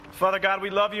Father God, we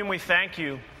love you and we thank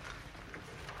you.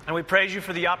 And we praise you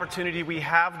for the opportunity we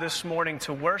have this morning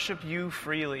to worship you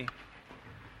freely.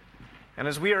 And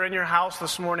as we are in your house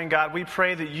this morning, God, we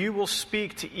pray that you will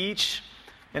speak to each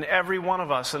and every one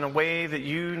of us in a way that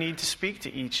you need to speak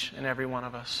to each and every one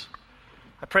of us.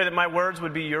 I pray that my words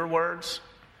would be your words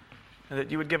and that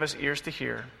you would give us ears to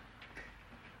hear.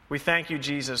 We thank you,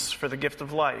 Jesus, for the gift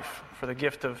of life, for the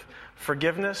gift of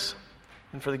forgiveness,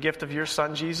 and for the gift of your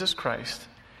Son, Jesus Christ.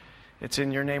 It's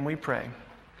in your name we pray.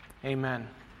 Amen.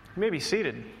 You may be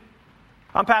seated.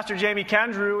 I'm Pastor Jamie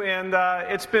Kendrew, and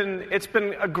it's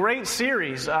been a great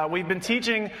series. We've been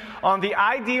teaching on the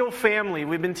ideal family.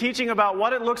 We've been teaching about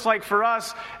what it looks like for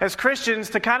us as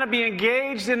Christians to kind of be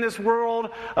engaged in this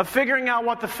world of figuring out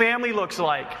what the family looks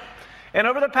like. And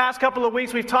over the past couple of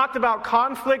weeks, we've talked about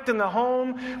conflict in the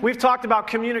home. We've talked about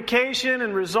communication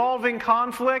and resolving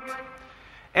conflict.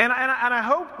 And I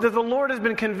hope that the Lord has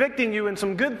been convicting you and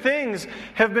some good things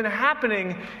have been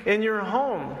happening in your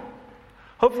home.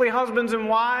 Hopefully husbands and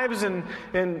wives and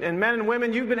men and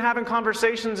women, you've been having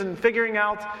conversations and figuring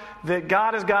out that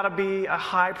God has got to be a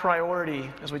high priority,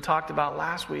 as we talked about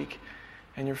last week,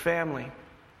 in your family.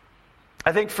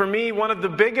 I think for me, one of the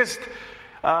biggest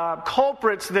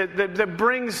culprits that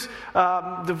brings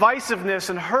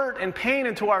divisiveness and hurt and pain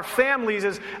into our families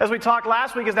is, as we talked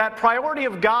last week, is that priority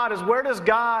of God is where does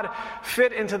God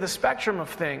fit into the spectrum of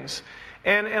things?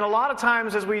 And a lot of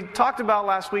times, as we talked about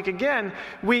last week again,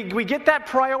 we get that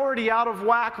priority out of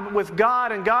whack with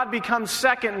God, and God becomes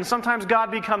second, and sometimes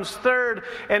God becomes third.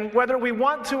 And whether we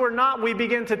want to or not, we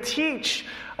begin to teach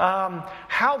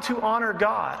how to honor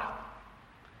God.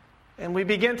 And we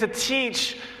begin to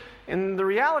teach, in the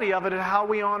reality of it, how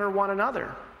we honor one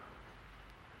another.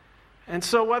 And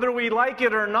so whether we like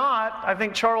it or not, I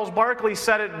think Charles Barkley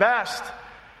said it best.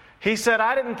 He said,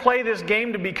 I didn't play this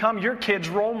game to become your kid's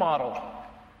role model.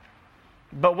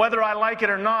 But whether I like it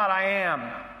or not, I am.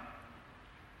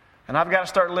 And I've got to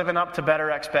start living up to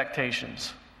better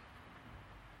expectations.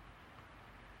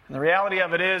 And the reality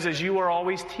of it is you are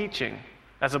always teaching.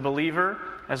 As a believer,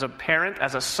 as a parent,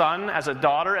 as a son, as a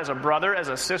daughter, as a brother, as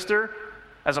a sister,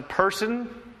 as a person.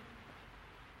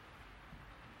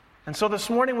 And so this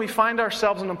morning we find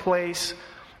ourselves in a place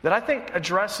that I think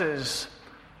addresses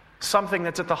something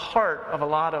that's at the heart of a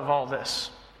lot of all this.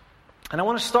 And I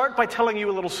want to start by telling you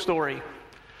a little story.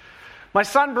 My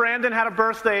son Brandon had a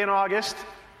birthday in August,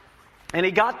 and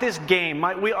he got this game.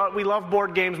 We love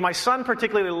board games. My son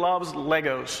particularly loves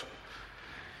Legos.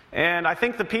 And I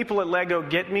think the people at Lego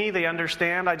get me. They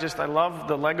understand. I love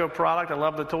the Lego product. I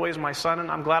love the toys. My son,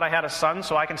 and I'm glad I had a son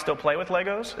so I can still play with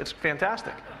Legos. It's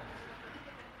fantastic.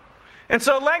 And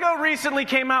so Lego recently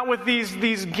came out with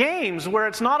these games where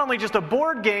it's not only just a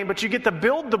board game, but you get to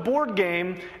build the board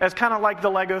game as kind of like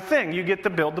the Lego thing. You get to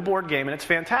build the board game, and it's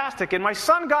fantastic. And my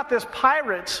son got this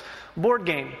Pirates board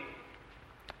game.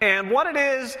 And what it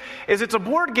is it's a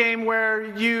board game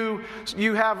where you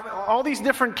have all these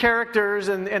different characters,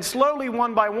 and slowly,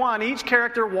 one by one, each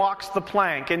character walks the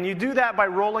plank. And you do that by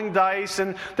rolling dice,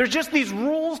 and there's just these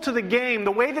rules to the game.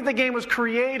 The way that the game was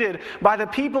created by the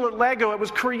people at Lego, it was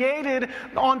created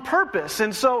on purpose.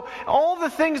 And so all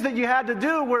the things that you had to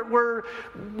do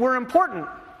were important.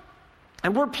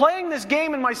 And we're playing this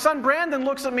game, and my son Brandon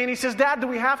looks at me and he says, Dad, do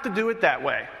we have to do it that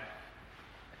way?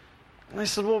 And I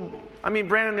said, well, I mean,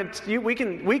 Brandon,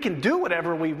 we can do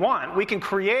whatever we want. We can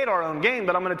create our own game,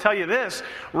 but I'm going to tell you this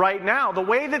right now. The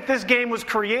way that this game was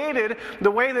created,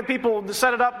 the way that people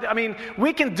set it up, I mean,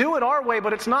 we can do it our way,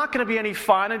 but it's not going to be any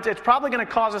fun. It's probably going to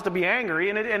cause us to be angry,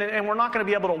 and we're not going to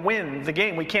be able to win the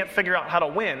game. We can't figure out how to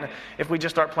win if we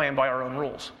just start playing by our own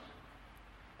rules.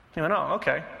 You went, oh,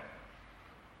 okay.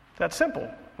 That's simple,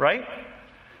 right?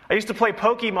 I used to play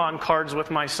Pokemon cards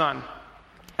with my son,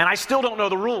 and I still don't know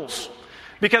the rules.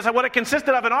 Because what it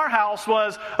consisted of in our house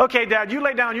was, okay, Dad, you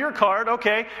lay down your card,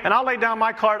 okay, and I'll lay down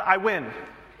my card, I win.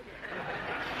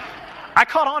 I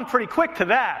caught on pretty quick to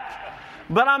that.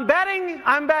 But I'm betting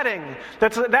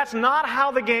that's not how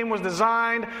the game was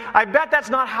designed. I bet that's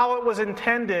not how it was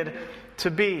intended to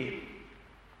be.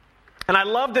 And I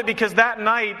loved it because that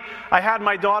night I had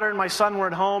my daughter and my son were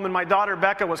at home, and my daughter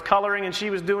Becca was coloring and she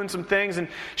was doing some things, and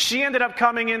she ended up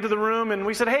coming into the room, and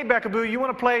we said, hey Becca Boo, you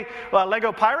want to play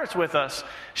Lego Pirates with us?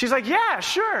 She's like, yeah,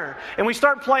 sure. And we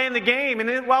start playing the game, and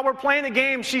then while we're playing the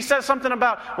game she says something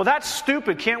about, well, that's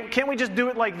stupid. Can't we just do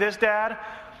it like this, Dad?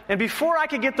 And before I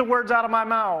could get the words out of my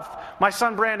mouth, my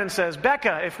son Brandon says,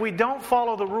 Becca, if we don't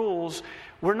follow the rules,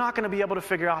 we're not going to be able to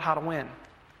figure out how to win.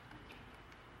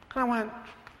 And I went,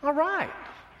 all right,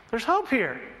 there's hope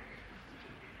here.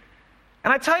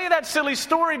 And I tell you that silly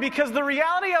story because the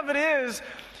reality of it is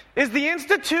is the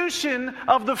institution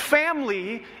of the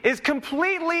family is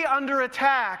completely under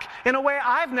attack in a way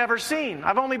I've never seen.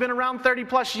 I've only been around 30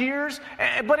 plus years,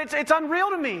 but it's unreal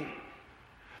to me.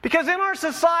 Because in our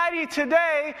society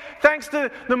today, thanks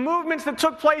to the movements that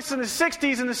took place in the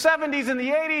 60s and the 70s and the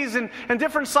 80s and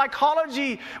different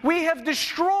psychology, we have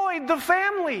destroyed the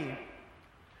family.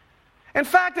 In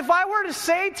fact, if I were to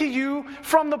say to you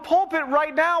from the pulpit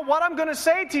right now what I'm going to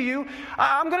say to you,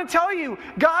 I'm going to tell you,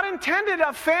 God intended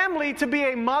a family to be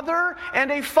a mother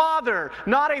and a father.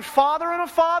 Not a father and a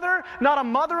father, not a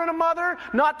mother and a mother,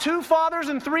 not two fathers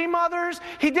and three mothers.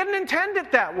 He didn't intend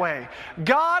it that way.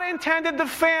 God intended the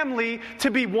family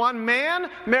to be one man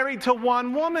married to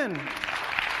one woman.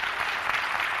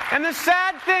 And the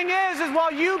sad thing is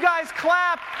while you guys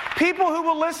clap, people who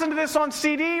will listen to this on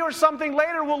CD or something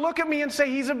later will look at me and say,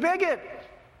 he's a bigot.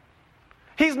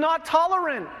 He's not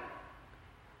tolerant.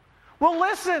 Well,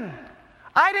 listen,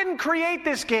 I didn't create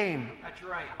this game. That's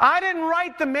right. I didn't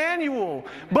write the manual.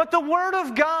 But the Word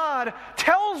of God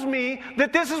tells me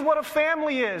that this is what a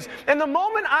family is. And the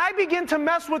moment I begin to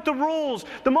mess with the rules,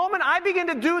 the moment I begin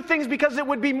to do things because it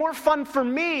would be more fun for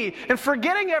me and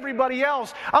forgetting everybody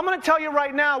else, I'm going to tell you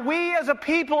right now, we as a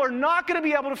people are not going to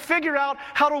be able to figure out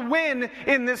how to win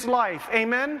in this life.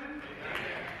 Amen?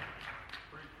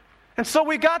 And so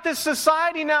we got this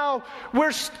society now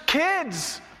where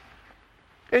kids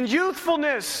and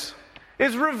youthfulness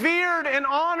is revered and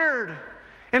honored,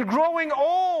 and growing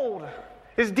old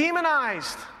is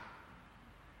demonized.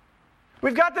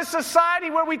 We've got this society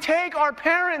where we take our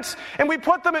parents and we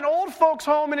put them in old folks'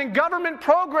 home and in government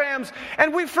programs,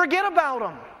 and we forget about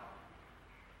them.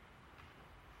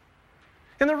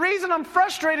 And the reason I'm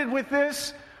frustrated with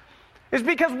this is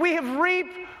because we have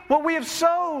reaped what we have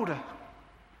sowed.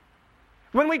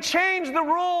 When we change the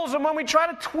rules and when we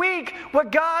try to tweak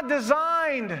what God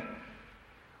designed,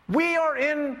 we are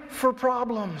in for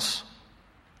problems.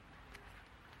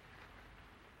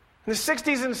 In the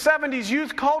 60s and 70s,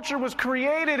 youth culture was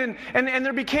created and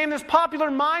there became this popular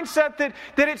mindset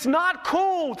that it's not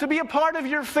cool to be a part of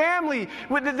your family.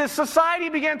 The society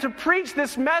began to preach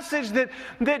this message that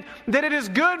it is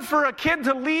good for a kid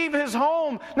to leave his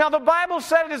home. Now the Bible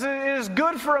said it is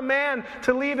good for a man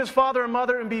to leave his father and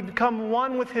mother and become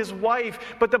one with his wife.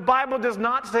 But the Bible does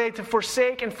not say to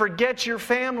forsake and forget your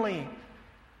family.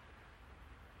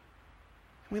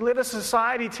 We live in a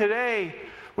society today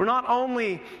where not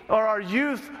only are our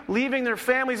youth leaving their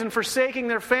families and forsaking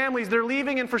their families, they're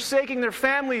leaving and forsaking their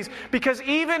families because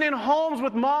even in homes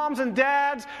with moms and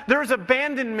dads, there's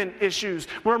abandonment issues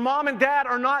where mom and dad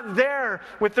are not there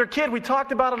with their kid. We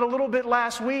talked about it a little bit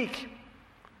last week.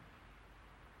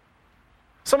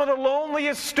 Some of the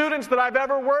loneliest students that I've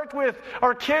ever worked with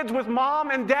are kids with mom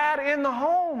and dad in the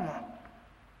home.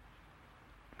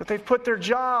 But they've put their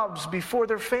jobs before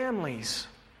their families.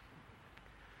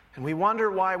 And we wonder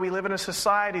why we live in a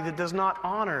society that does not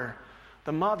honor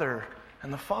the mother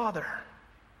and the father.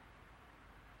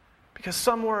 Because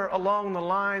somewhere along the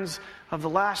lines of the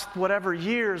last whatever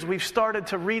years, we've started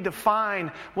to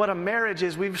redefine what a marriage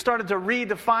is. We've started to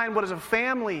redefine what is a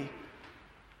family.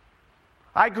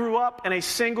 I grew up in a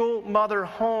single mother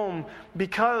home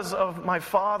because of my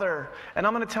father. And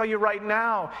I'm going to tell you right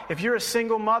now, if you're a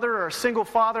single mother or a single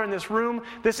father in this room,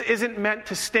 this isn't meant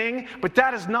to sting, but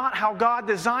that is not how God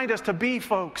designed us to be,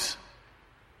 folks.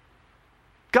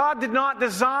 God did not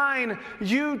design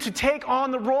you to take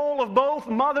on the role of both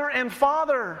mother and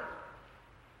father.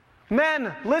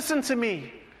 Men, listen to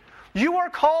me. You are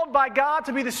called by God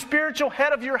to be the spiritual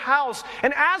head of your house.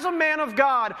 And as a man of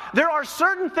God, there are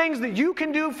certain things that you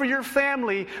can do for your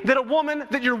family that a woman,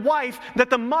 that your wife, that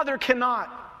the mother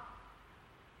cannot.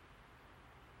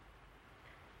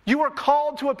 You are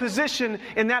called to a position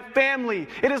in that family.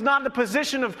 It is not the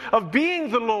position of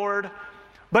being the Lord,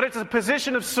 but it's a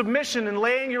position of submission and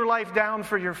laying your life down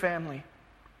for your family.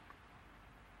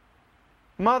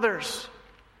 Mothers,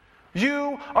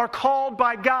 you are called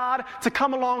by God to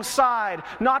come alongside,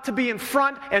 not to be in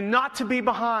front and not to be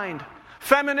behind.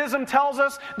 Feminism tells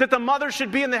us that the mother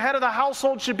should be in the head of the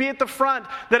household, should be at the front,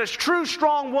 that a true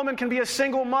strong woman can be a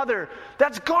single mother.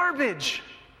 That's garbage.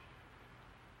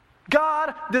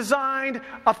 God designed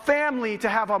a family to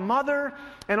have a mother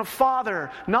and a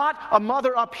father, not a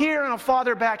mother up here and a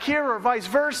father back here or vice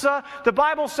versa. The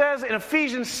Bible says in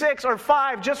Ephesians 6 or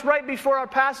 5, just right before our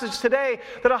passage today,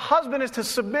 that a husband is to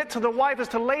submit to the wife, is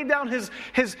to lay down his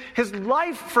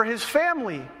life for his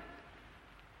family.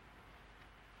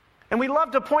 And we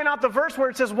love to point out the verse where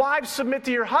it says, wives, submit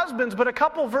to your husbands, but a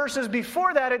couple verses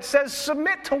before that it says,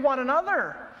 submit to one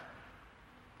another.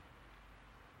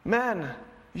 Men,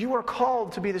 you are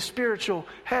called to be the spiritual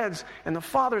heads and the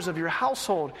fathers of your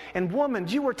household. And woman,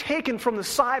 you were taken from the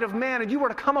side of man, and you were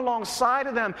to come alongside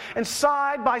of them. And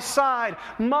side by side,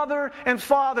 mother and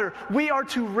father, we are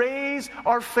to raise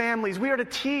our families. We are to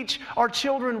teach our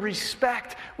children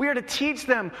respect. We are to teach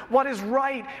them what is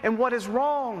right and what is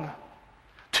wrong.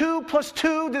 2 +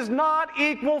 2 does not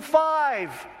equal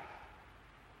 5.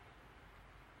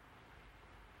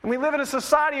 And we live in a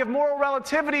society of moral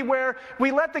relativity where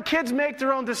we let the kids make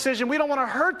their own decision. We don't want to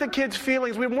hurt the kids'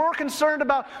 feelings. We're more concerned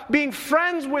about being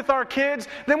friends with our kids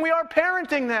than we are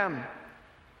parenting them.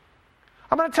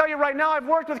 I'm going to tell you right now, I've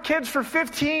worked with kids for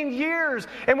 15 years,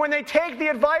 and when they take the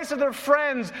advice of their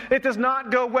friends, it does not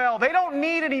go well. They don't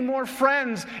need any more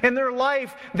friends in their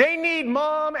life. They need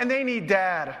mom and they need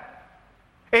dad.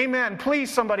 Amen.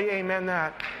 Please, somebody amen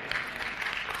that.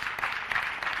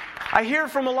 I hear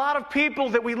from a lot of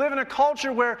people that we live in a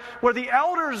culture where the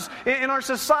elders in our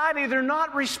society, they're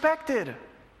not respected.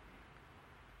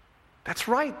 That's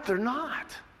right, they're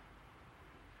not.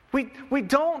 We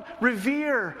don't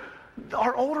revere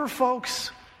our older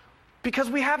folks because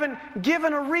we haven't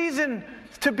given a reason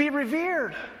to be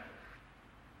revered.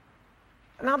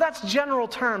 Now that's general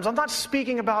terms. I'm not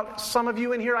speaking about some of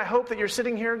you in here. I hope that you're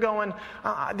sitting here going,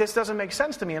 this doesn't make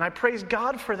sense to me, and I praise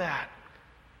God for that.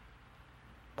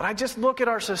 But I just look at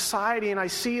our society and I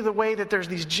see the way that there's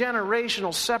these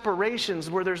generational separations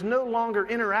where there's no longer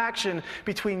interaction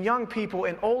between young people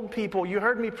and old people. You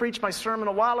heard me preach my sermon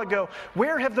a while ago.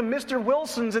 Where have the Mr.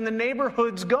 Wilsons in the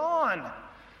neighborhoods gone?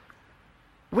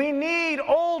 We need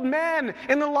old men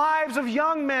in the lives of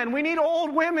young men. We need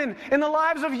old women in the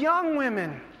lives of young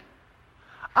women.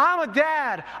 I'm a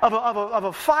dad of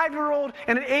a 5-year-old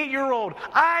and an 8-year-old.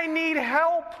 I need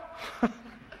help.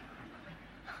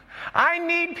 I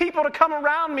need people to come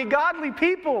around me, godly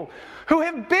people who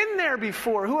have been there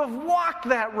before, who have walked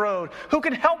that road, who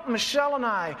can help Michelle and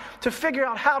I to figure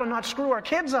out how to not screw our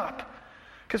kids up.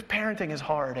 Because parenting is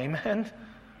hard, amen?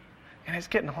 And it's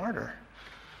getting harder.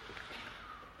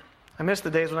 I miss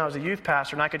the days when I was a youth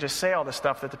pastor and I could just say all the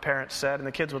stuff that the parents said and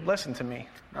the kids would listen to me.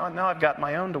 Now I've got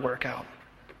my own to work out.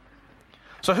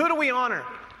 So who do we honor?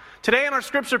 Today in our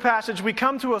scripture passage, we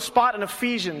come to a spot in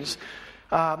Ephesians,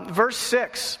 verse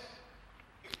 6.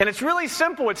 And it's really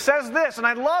simple. It says this, and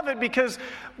I love it because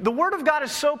the Word of God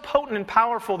is so potent and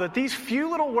powerful that these few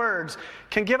little words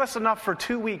can give us enough for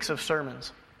 2 weeks of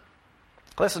sermons.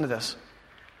 Listen to this.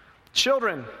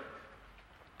 Children.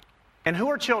 And who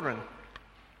are children,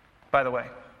 by the way?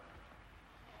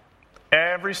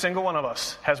 Every single one of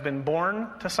us has been born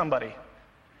to somebody.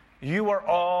 You are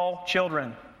all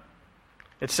children.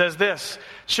 It says this,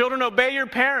 children, obey your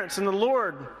parents in the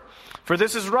Lord, for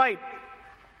this is right.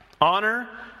 Honor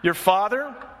your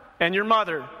father and your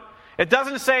mother. It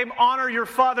doesn't say honor your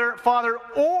father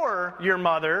or your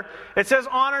mother. It says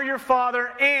honor your father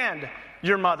and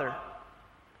your mother.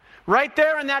 Right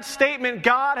there in that statement,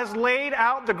 God has laid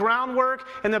out the groundwork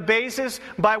and the basis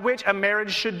by which a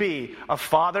marriage should be. A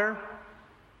father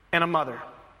and a mother.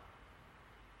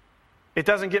 It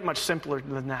doesn't get much simpler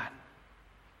than that.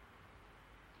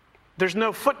 There's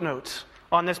no footnotes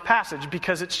on this passage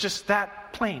because it's just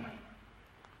that plain.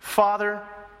 Father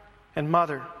and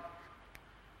mother.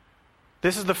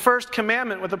 This is the first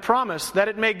commandment with a promise that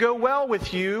it may go well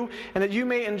with you and that you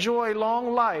may enjoy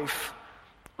long life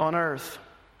on earth.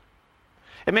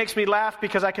 It makes me laugh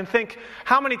because I can think,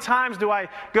 how many times do I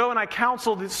go and I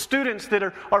counsel the students that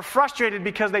are frustrated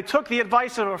because they took the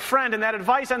advice of a friend and that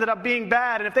advice ended up being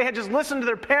bad, and if they had just listened to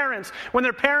their parents when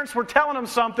their parents were telling them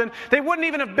something, they wouldn't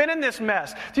even have been in this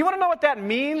mess. Do you want to know what that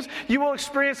means? You will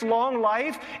experience long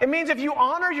life. It means if you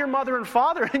honor your mother and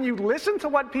father and you listen to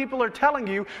what people are telling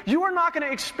you, you are not going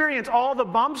to experience all the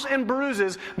bumps and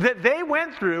bruises that they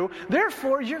went through.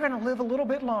 Therefore, you're going to live a little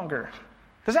bit longer.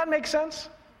 Does that make sense?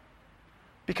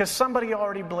 Because somebody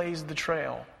already blazed the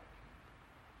trail.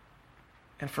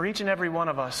 And for each and every one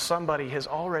of us, somebody has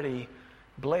already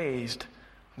blazed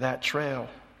that trail.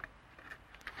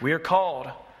 We are called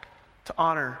to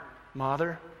honor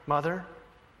mother,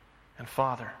 and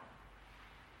father.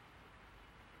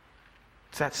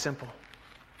 It's that simple.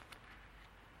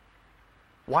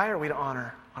 Why are we to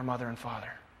honor our mother and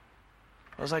father?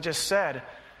 Well, as I just said,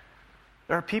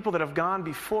 there are people that have gone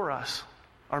before us.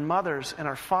 Our mothers and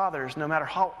our fathers, no matter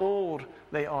how old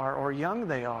they are or young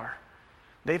they are,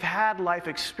 they've had life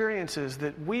experiences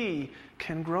that we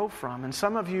can grow from. And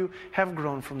some of you have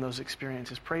grown from those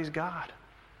experiences. Praise God.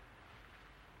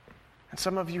 And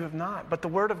some of you have not. But the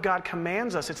Word of God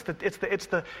commands us. It's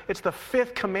the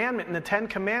fifth commandment in the 10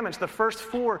 commandments. The first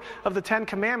 4 of the 10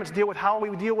 commandments deal with how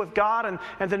we deal with God,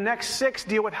 and the next 6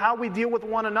 deal with how we deal with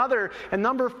one another. And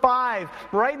number 5,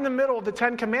 right in the middle of the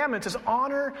 10 commandments, is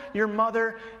honor your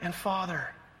mother and father.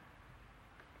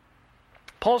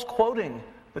 Paul's quoting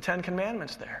the 10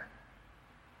 commandments there.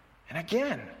 And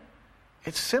again,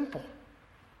 it's simple.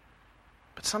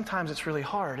 But sometimes it's really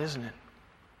hard, isn't it?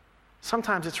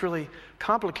 Sometimes it's really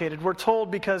complicated. We're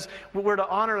told because we're to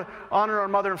honor our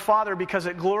mother and father because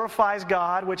it glorifies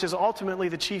God, which is ultimately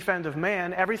the chief end of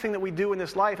man. Everything that we do in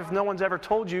this life, if no one's ever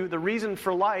told you, the reason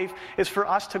for life is for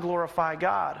us to glorify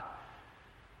God.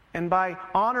 And by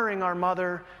honoring our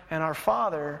mother and our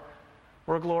father,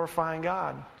 we're glorifying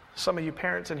God. Some of you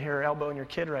parents in here are elbowing your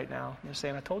kid right now. You're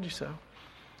saying, I told you so.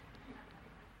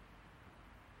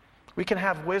 We can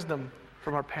have wisdom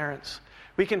from our parents.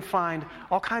 We can find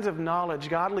all kinds of knowledge,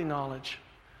 godly knowledge,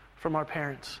 from our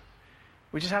parents.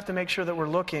 We just have to make sure that we're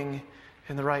looking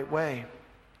in the right way.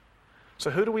 So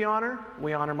who do we honor?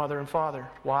 We honor mother and father.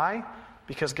 Why?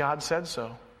 Because God said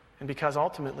so, and because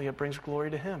ultimately it brings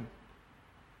glory to Him.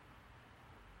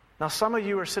 Now some of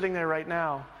you are sitting there right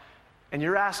now, and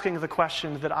you're asking the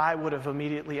question that I would have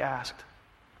immediately asked.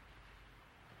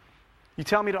 You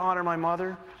tell me to honor my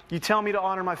mother. You tell me to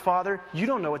honor my father. You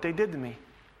don't know what they did to me.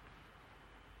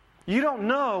 You don't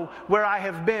know where I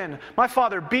have been. My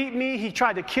father beat me. He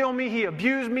tried to kill me. He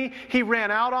abused me. He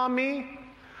ran out on me.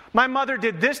 My mother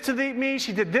did this to me.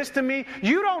 She did this to me.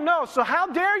 You don't know. So how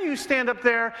dare you stand up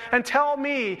there and tell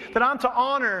me that I'm to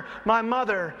honor my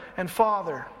mother and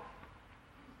father?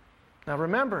 Now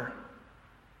remember,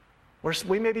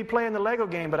 we may be playing the Lego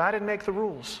game, but I didn't make the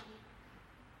rules.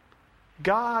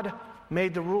 God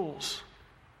made the rules.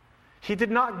 He did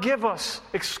not give us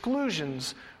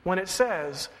exclusions when it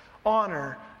says,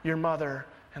 honor your mother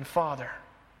and father.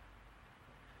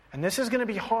 And this is going to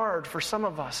be hard for some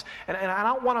of us. And I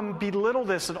don't want to belittle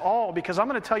this at all, because I'm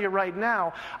going to tell you right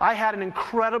now, I had an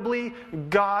incredibly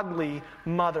godly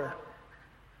mother.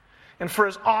 And for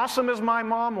as awesome as my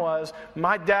mom was,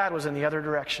 my dad was in the other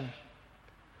direction.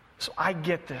 So I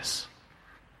get this.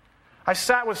 I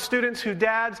sat with students whose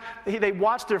dads, they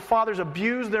watched their fathers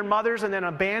abuse their mothers and then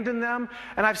abandon them.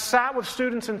 And I've sat with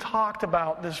students and talked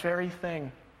about this very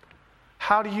thing.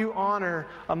 How do you honor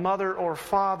a mother or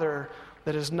father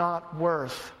that is not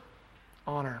worth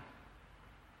honor?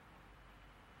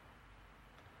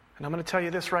 And I'm going to tell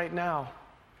you this right now.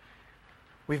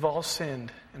 We've all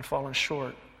sinned and fallen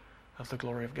short of the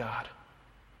glory of God.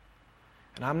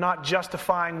 And I'm not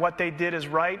justifying what they did as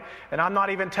right. And I'm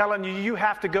not even telling you you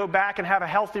have to go back and have a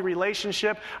healthy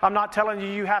relationship. I'm not telling you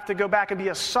you have to go back and be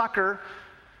a sucker.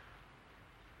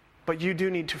 But you do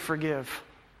need to forgive.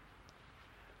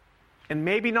 And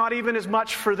maybe not even as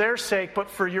much for their sake, but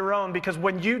for your own. Because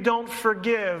when you don't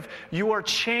forgive, you are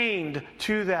chained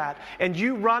to that. And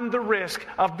you run the risk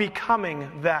of becoming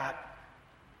that.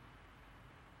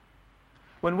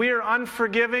 When we are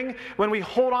unforgiving, when we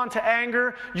hold on to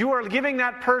anger, you are giving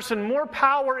that person more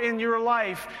power in your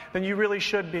life than you really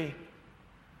should be.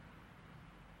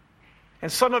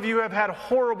 And some of you have had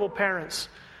horrible parents.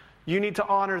 You need to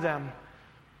honor them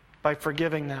by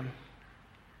forgiving them.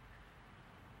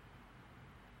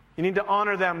 You need to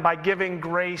honor them by giving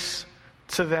grace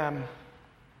to them.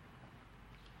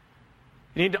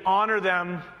 You need to honor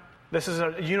them, this is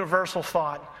a universal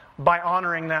thought, by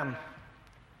honoring them.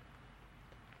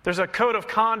 There's a code of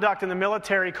conduct in the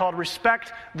military called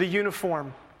respect the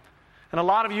uniform. And a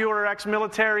lot of you are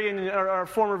ex-military and you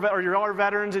are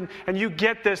veterans, and you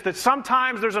get this, that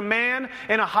sometimes there's a man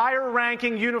in a higher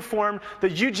ranking uniform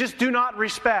that you just do not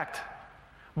respect.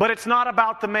 But it's not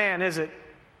about the man, is it?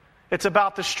 It's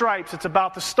about the stripes, it's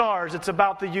about the stars, it's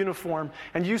about the uniform.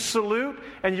 And you salute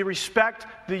and you respect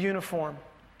the uniform.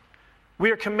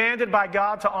 We are commanded by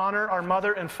God to honor our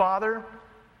mother and father.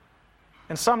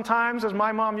 And sometimes, as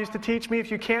my mom used to teach me,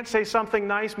 if you can't say something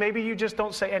nice, maybe you just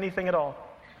don't say anything at all.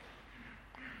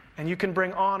 And you can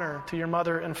bring honor to your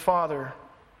mother and father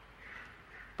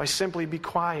by simply be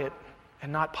quiet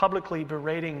and not publicly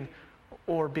berating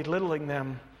or belittling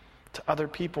them to other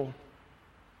people.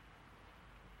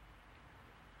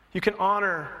 You can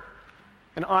honor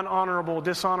an unhonorable,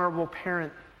 dishonorable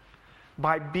parent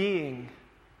by being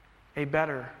a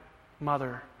better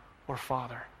mother or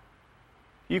father.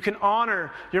 You can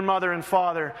honor your mother and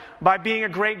father by being a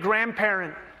great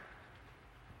grandparent.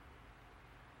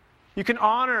 You can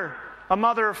honor a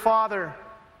mother or father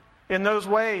in those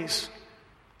ways.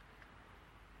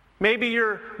 Maybe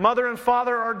your mother and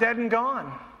father are dead and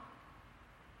gone,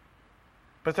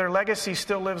 but their legacy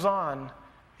still lives on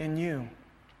in you.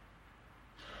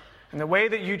 And the way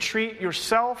that you treat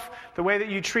yourself, the way that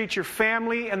you treat your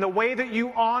family, and the way that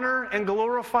you honor and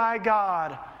glorify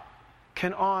God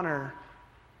can honor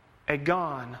a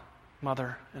gone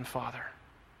mother and father.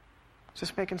 Is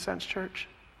this making sense, church?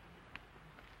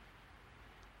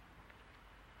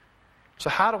 So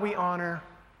how do we honor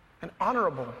an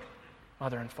honorable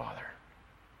mother and father?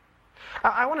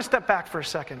 I want to step back for a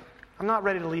second. I'm not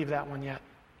ready to leave that one yet.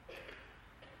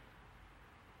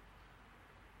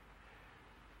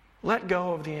 Let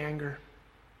go of the anger.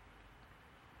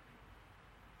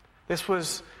 This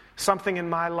was something in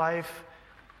my life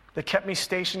that kept me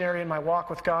stationary in my walk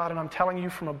with God, and I'm telling you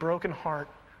from a broken heart,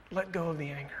 let go of the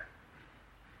anger.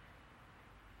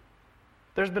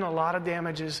 There's been a lot of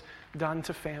damages done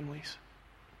to families.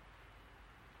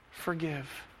 Forgive.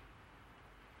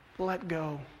 Let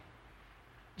go.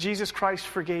 Jesus Christ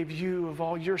forgave you of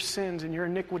all your sins and your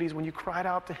iniquities when you cried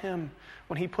out to Him,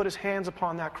 when He put His hands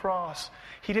upon that cross.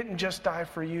 He didn't just die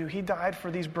for you. He died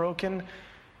for these broken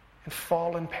and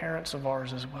fallen parents of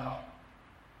ours as well.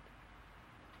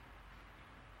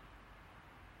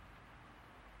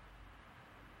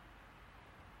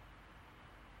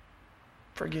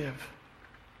 Forgive.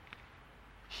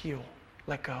 Heal.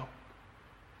 Let go.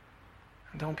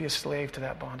 And don't be a slave to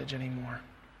that bondage anymore.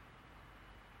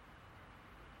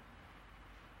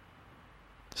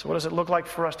 So what does it look like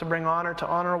for us to bring honor to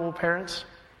honorable parents?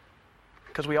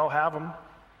 Because we all have them.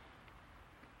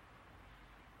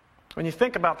 When you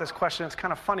think about this question, it's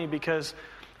kind of funny because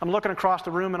I'm looking across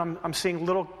the room and I'm seeing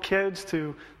little kids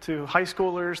to high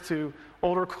schoolers to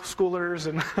older schoolers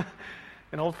and,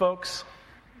 and old folks.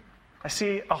 I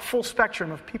see a full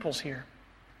spectrum of peoples here.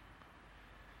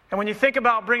 And when you think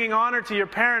about bringing honor to your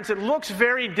parents, it looks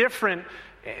very different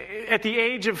at the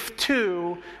age of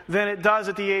 2 than it does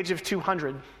at the age of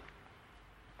 200.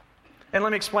 And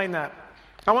let me explain that.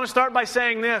 I want to start by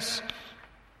saying this.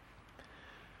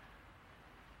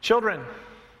 Children,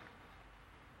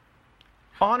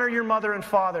 honor your mother and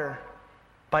father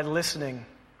by listening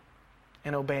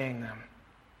and obeying them.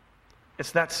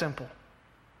 It's that simple.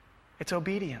 It's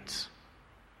obedience.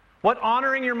 What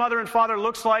honoring your mother and father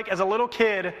looks like as a little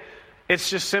kid, it's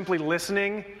just simply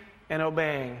listening and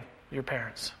obeying your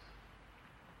parents.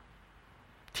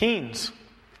 Teens,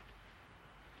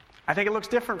 I think it looks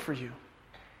different for you.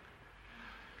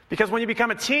 Because when you become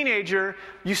a teenager,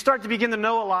 you start to begin to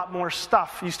know a lot more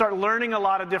stuff. You start learning a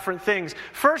lot of different things.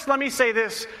 First, let me say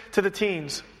this to the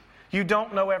teens. You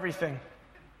don't know everything.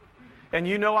 And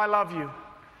you know I love you.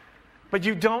 But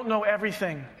you don't know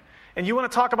everything. And you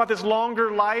want to talk about this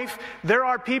longer life? There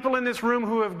are people in this room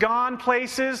who have gone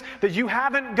places that you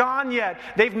haven't gone yet.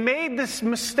 They've made these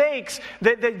mistakes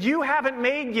that you haven't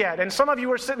made yet. And some of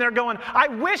you are sitting there going, I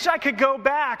wish I could go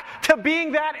back to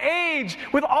being that age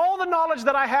with all the knowledge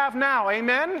that I have now.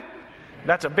 Amen?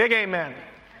 That's a big amen.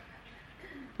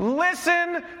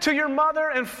 Listen to your mother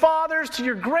and fathers, to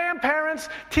your grandparents,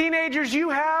 teenagers. You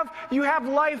have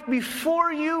life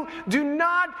before you. Do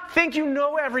not think you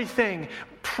know everything.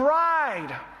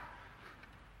 Pride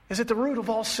is at the root of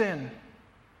all sin.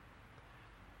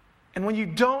 And when you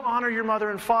don't honor your mother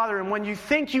and father, and when you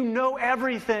think you know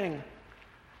everything,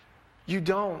 you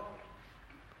don't.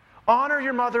 Honor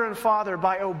your mother and father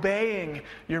by obeying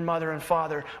your mother and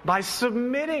father, by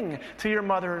submitting to your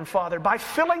mother and father, by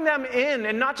filling them in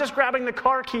and not just grabbing the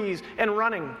car keys and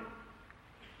running.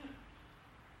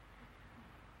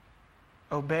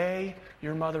 Obey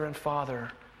your mother and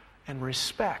father and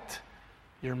respect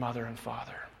your mother and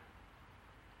father.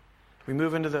 We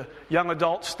move into the young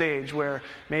adult stage where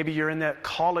maybe you're in that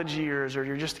college years or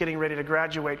you're just getting ready to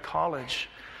graduate college.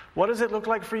 What does it look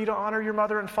like for you to honor your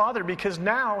mother and father? Because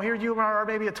now, here you are,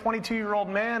 maybe a 22-year-old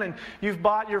man, and you've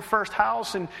bought your first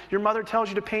house, and your mother tells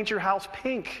you to paint your house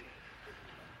pink.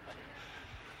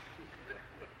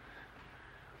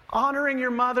 Honoring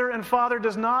your mother and father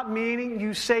does not mean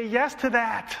you say yes to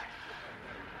that.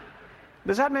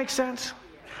 Does that make sense?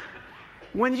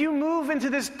 When you move into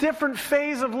this different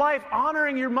phase of life,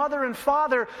 honoring your mother and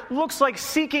father looks like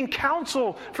seeking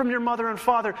counsel from your mother and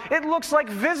father. It looks like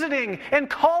visiting and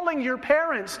calling your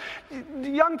parents.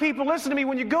 Young people, listen to me.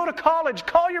 When you go to college,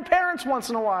 call your parents once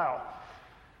in a while.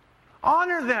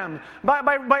 Honor them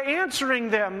by answering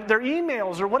them, their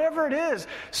emails or whatever it is.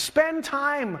 Spend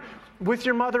time with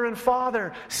your mother and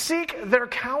father. Seek their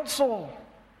counsel.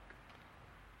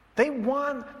 They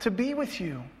want to be with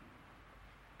you.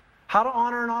 How to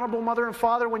honor an honorable mother and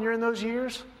father when you're in those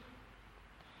years?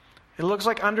 It looks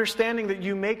like understanding that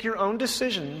you make your own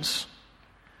decisions,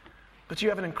 but you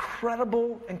have an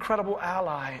incredible, incredible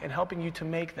ally in helping you to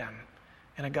make them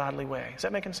in a godly way. Is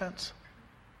that making sense?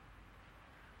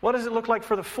 What does it look like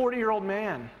for the 40-year-old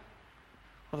man?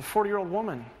 or the 40-year-old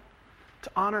woman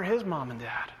to honor his mom and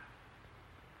dad.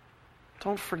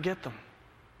 Don't forget them.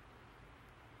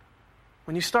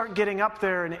 When you start getting up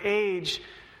there in age,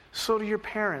 so do your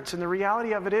parents. And the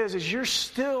reality of it is you're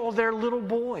still their little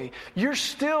boy. You're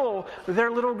still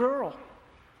their little girl.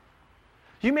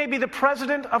 You may be the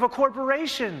president of a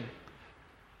corporation,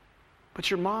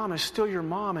 but your mom is still your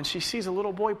mom, and she sees a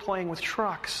little boy playing with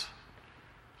trucks.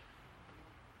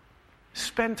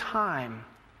 Spend time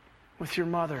with your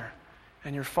mother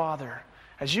and your father.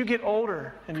 As you get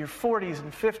older, in your 40s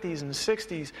and 50s and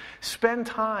 60s, spend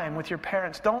time with your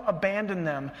parents. Don't abandon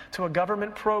them to a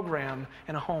government program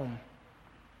in a home.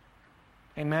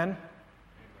 Amen?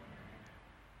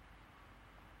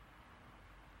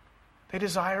 They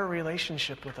desire a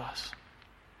relationship with us.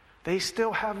 They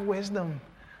still have wisdom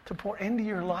to pour into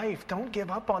your life. Don't give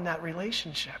up on that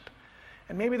relationship.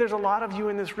 And maybe there's a lot of you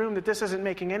in this room that this isn't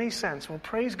making any sense. Well,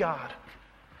 praise God.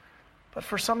 But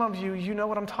for some of you, you know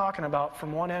what I'm talking about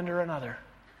from one end or another.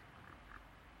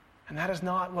 And that is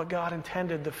not what God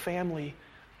intended the family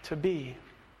to be.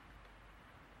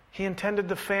 He intended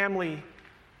the family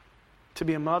to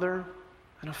be a mother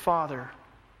and a father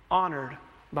honored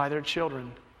by their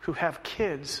children, who have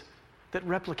kids that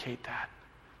replicate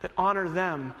that honor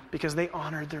them because they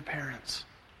honored their parents.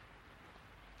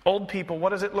 Old people, what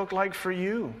does it look like for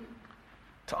you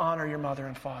to honor your mother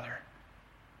and father?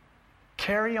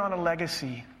 Carry on a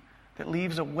legacy that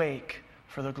leaves a wake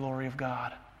for the glory of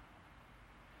God.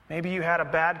 Maybe you had a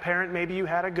bad parent, maybe you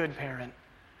had a good parent.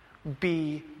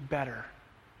 Be better.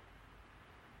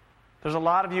 There's a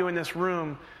lot of you in this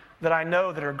room that I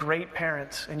know that are great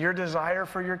parents, and your desire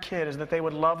for your kid is that they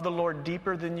would love the Lord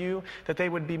deeper than you, that they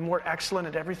would be more excellent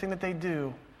at everything that they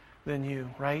do than you,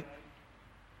 right?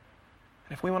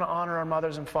 And if we want to honor our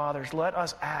mothers and fathers, let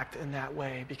us act in that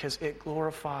way because it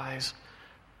glorifies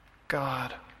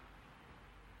God.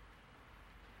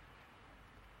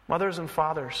 Mothers and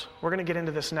fathers, we're going to get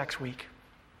into this next week.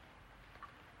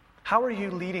 How are you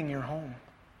leading your home?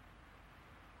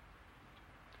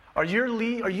 Are you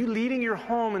leading your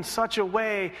home in such a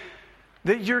way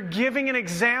that you're giving an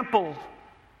example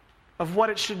of what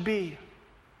it should be?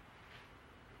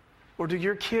 Or do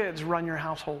your kids run your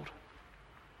household?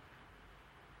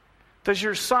 Does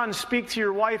your son speak to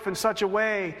your wife in such a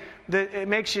way that it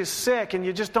makes you sick and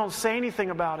you just don't say anything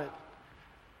about it?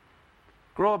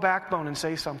 Grow a backbone and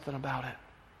say something about it.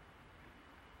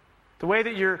 The way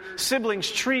that your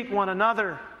siblings treat one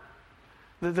another,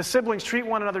 the siblings treat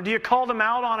one another, do you call them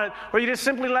out on it, or you just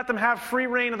simply let them have free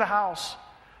reign of the house?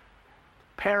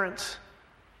 Parents,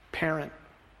 parent,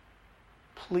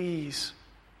 please.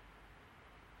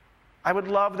 I would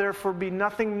love, therefore, be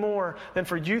nothing more than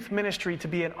for youth ministry to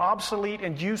be an obsolete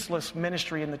and useless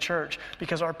ministry in the church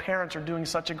because our parents are doing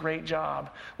such a great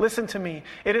job. Listen to me.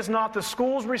 It is not the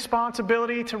school's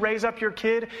responsibility to raise up your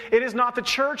kid. It is not the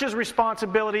church's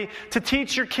responsibility to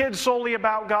teach your kids solely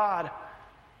about God.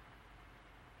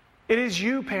 It is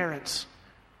you, parents.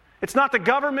 It's not the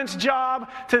government's job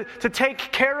to take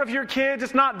care of your kids.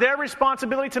 It's not their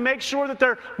responsibility to make sure that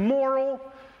they're moral.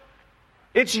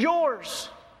 It's yours.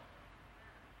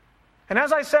 And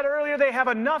as I said earlier, they have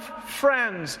enough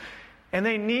friends, and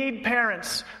they need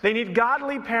parents. They need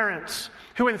godly parents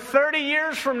who in 30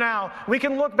 years from now, we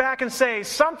can look back and say,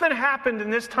 something happened in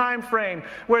this time frame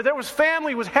where there was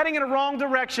family was heading in a wrong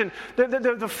direction.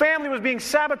 The family was being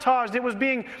sabotaged. It was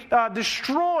being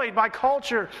destroyed by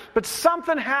culture. But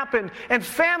something happened, and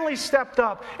family stepped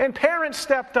up, and parents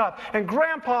stepped up, and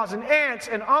grandpas and aunts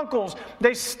and uncles,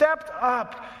 they stepped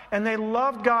up. And they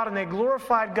loved God and they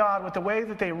glorified God with the way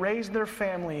that they raised their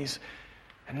families.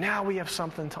 And now we have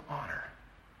something to honor.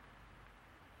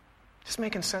 Just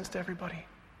making sense to everybody?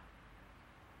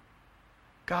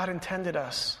 God intended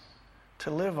us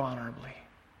to live honorably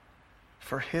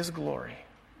for His glory.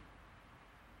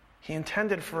 He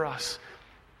intended for us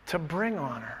to bring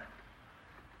honor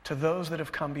to those that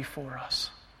have come before us.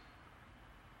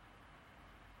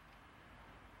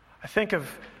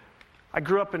 I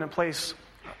grew up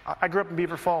in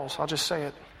Beaver Falls. I'll just say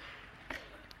it.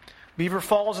 Beaver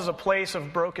Falls is a place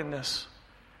of brokenness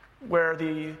where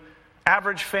the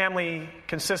average family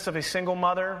consists of a single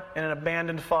mother and an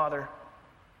abandoned father.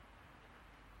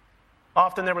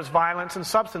 Often there was violence and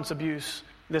substance abuse.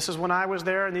 This is when I was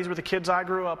there, and these were the kids I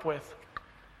grew up with.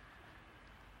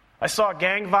 I saw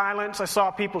gang violence. I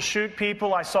saw people shoot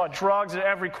people. I saw drugs at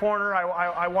every corner.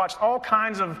 I watched all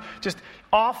kinds of just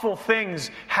awful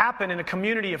things happen in a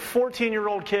community of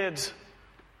 14-year-old kids.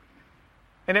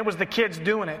 And it was the kids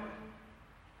doing it.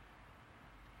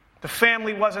 The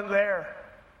family wasn't there.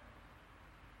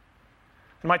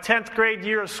 In my 10th grade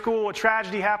year of school, a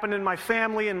tragedy happened in my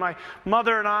family, and my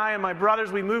mother and I and my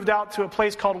brothers, we moved out to a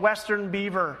place called Western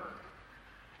Beaver.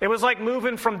 It was like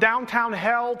moving from downtown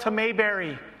hell to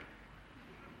Mayberry.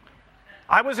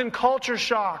 I was in culture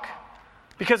shock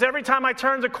because every time I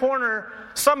turned a corner,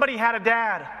 somebody had a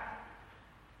dad.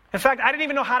 In fact, I didn't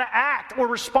even know how to act or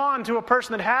respond to a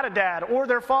person that had a dad or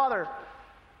their father.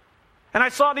 And I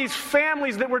saw these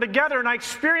families that were together, and I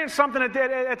experienced something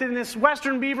in this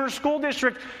Western Beaver school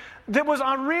district that was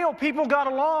unreal. People got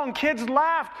along, kids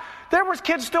laughed. There was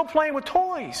kids still playing with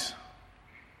toys.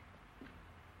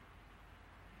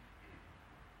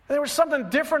 There was something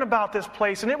different about this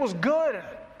place, and it was good.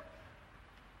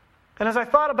 And as I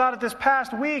thought about it this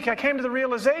past week, I came to the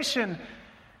realization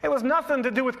it was nothing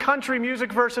to do with country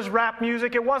music versus rap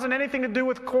music. It wasn't anything to do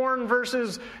with corn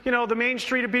versus, the main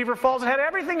street of Beaver Falls. It had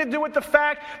everything to do with the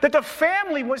fact that the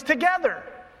family was together.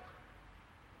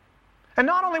 And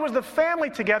not only was the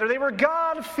family together, they were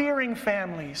God-fearing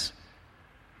families.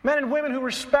 Men and women who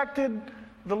respected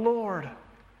the Lord.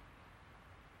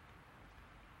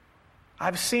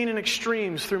 I've seen in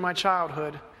extremes through my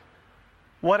childhood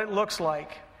what it looks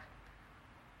like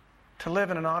to live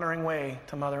in an honoring way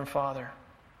to mother and father.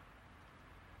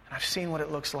 And I've seen what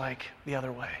it looks like the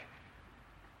other way.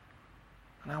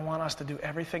 And I want us to do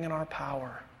everything in our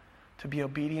power to be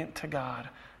obedient to God,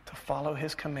 to follow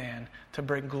His command, to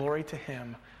bring glory to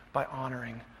Him by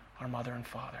honoring our mother and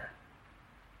father.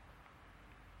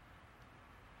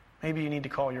 Maybe you need to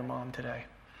call your mom today.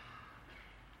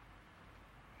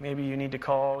 Maybe you need to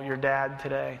call your dad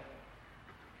today.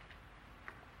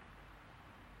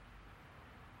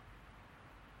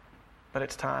 But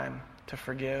it's time to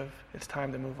forgive. It's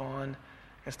time to move on.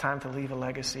 It's time to leave a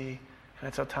legacy. And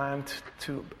it's a time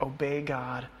to obey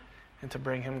God and to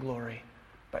bring Him glory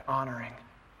by honoring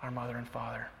our mother and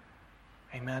father.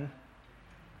 Amen.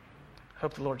 I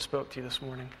hope the Lord spoke to you this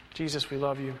morning. Jesus, we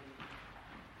love you.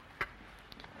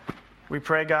 We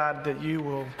pray, God, that you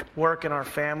will work in our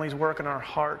families, work in our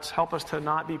hearts. Help us to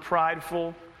not be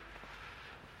prideful.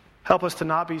 Help us to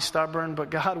not be stubborn. But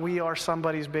God, we are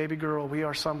somebody's baby girl. We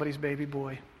are somebody's baby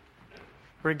boy.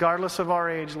 Regardless of our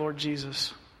age, Lord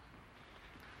Jesus.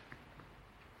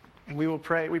 And we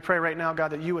pray right now,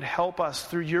 God, that you would help us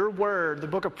through your word, the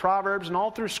book of Proverbs, and all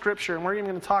through Scripture. And we're even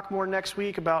going to talk more next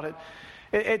week about it.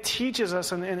 It teaches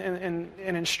us and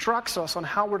instructs us on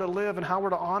how we're to live and how we're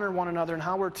to honor one another and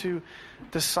how we're to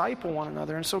disciple one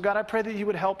another. And so, God, I pray that you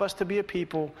would help us to be a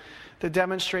people that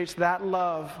demonstrates that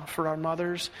love for our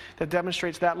mothers, that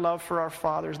demonstrates that love for our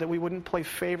fathers, that we wouldn't play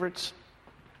favorites,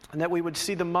 and that we would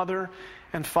see the mother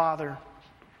and father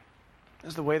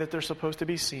as the way that they're supposed to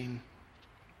be seen.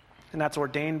 And that's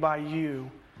ordained by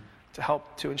you to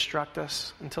help to instruct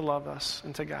us and to love us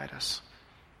and to guide us.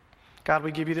 God,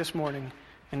 we give you this morning.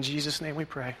 In Jesus' name we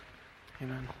pray.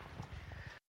 Amen.